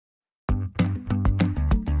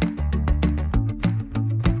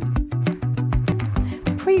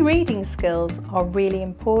Pre-reading skills are really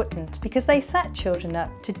important because they set children up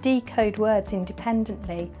to decode words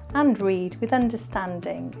independently and read with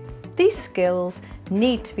understanding. These skills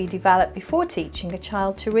need to be developed before teaching a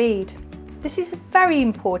child to read. This is a very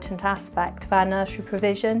important aspect of our nursery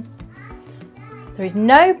provision. There is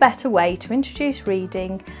no better way to introduce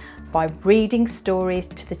reading by reading stories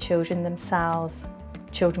to the children themselves.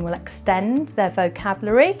 Children will extend their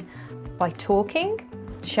vocabulary by talking,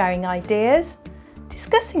 sharing ideas,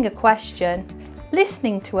 discussing a question,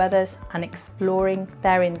 listening to others and exploring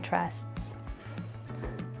their interests.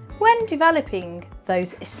 When developing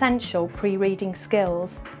those essential pre-reading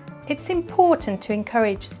skills, it's important to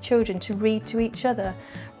encourage the children to read to each other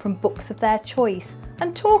from books of their choice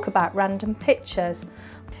and talk about random pictures.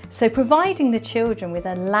 So providing the children with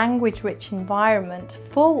a language-rich environment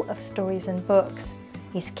full of stories and books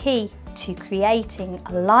is key to creating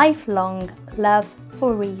a lifelong love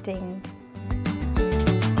for reading.